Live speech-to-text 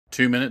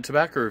2-minute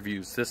tobacco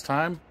reviews. This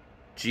time,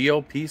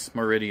 Pease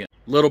Meridian.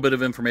 Little bit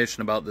of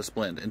information about this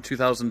blend. In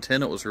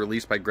 2010, it was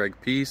released by Greg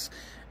Pease.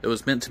 It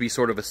was meant to be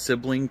sort of a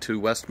sibling to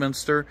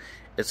Westminster.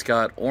 It's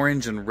got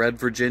orange and red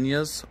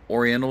Virginias,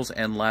 Orientals,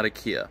 and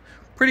Latakia.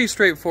 Pretty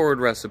straightforward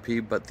recipe,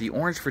 but the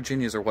orange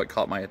Virginias are what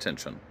caught my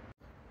attention.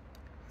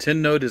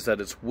 Tin note is that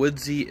it's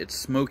woodsy, it's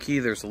smoky,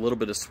 there's a little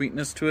bit of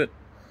sweetness to it.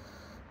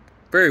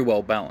 Very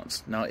well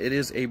balanced. Now it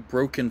is a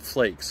broken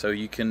flake, so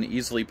you can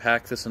easily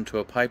pack this into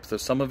a pipe, though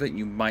some of it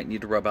you might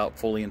need to rub out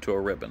fully into a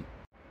ribbon.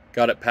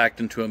 Got it packed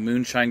into a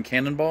moonshine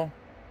cannonball.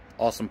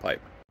 Awesome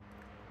pipe.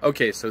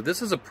 Okay, so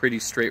this is a pretty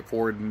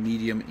straightforward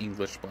medium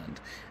English blend.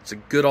 It's a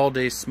good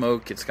all-day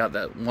smoke. It's got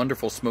that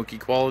wonderful smoky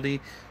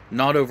quality,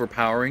 not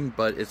overpowering,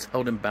 but it's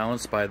held in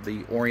balance by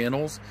the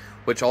Orientals,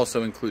 which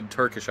also include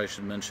Turkish, I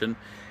should mention,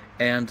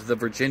 and the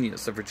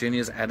Virginias. The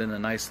Virginias add in a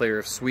nice layer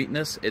of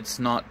sweetness. It's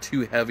not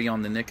too heavy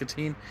on the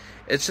nicotine.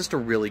 It's just a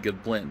really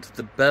good blend.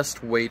 The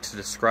best way to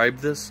describe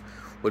this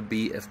would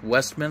be if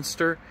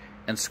Westminster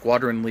and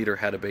Squadron Leader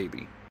had a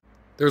baby.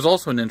 There's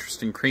also an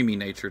interesting creamy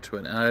nature to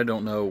it, and I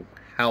don't know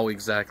how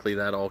exactly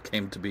that all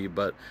came to be,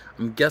 but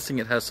I'm guessing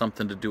it has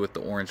something to do with the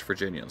orange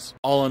Virginias.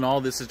 All in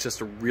all, this is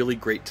just a really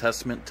great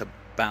testament to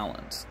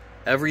balance.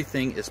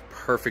 Everything is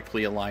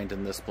perfectly aligned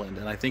in this blend,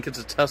 and I think it's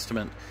a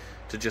testament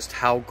to just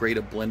how great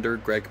a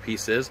blender Greg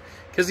Pease is,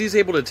 because he's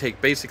able to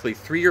take basically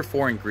 3 or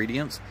 4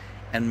 ingredients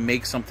and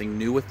make something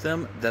new with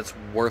them that's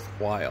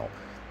worthwhile.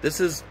 This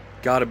has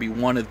got to be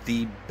one of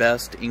the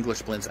best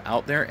English blends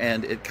out there,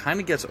 and it kind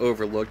of gets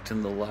overlooked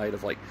in the light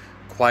of like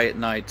Quiet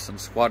Nights and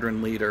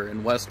Squadron Leader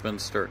and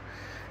Westminster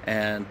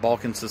and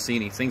Balkan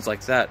Sassini, things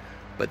like that.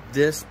 But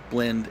this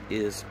blend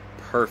is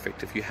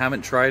perfect. If you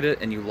haven't tried it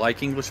and you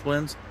like English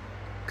blends,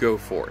 go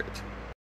for it.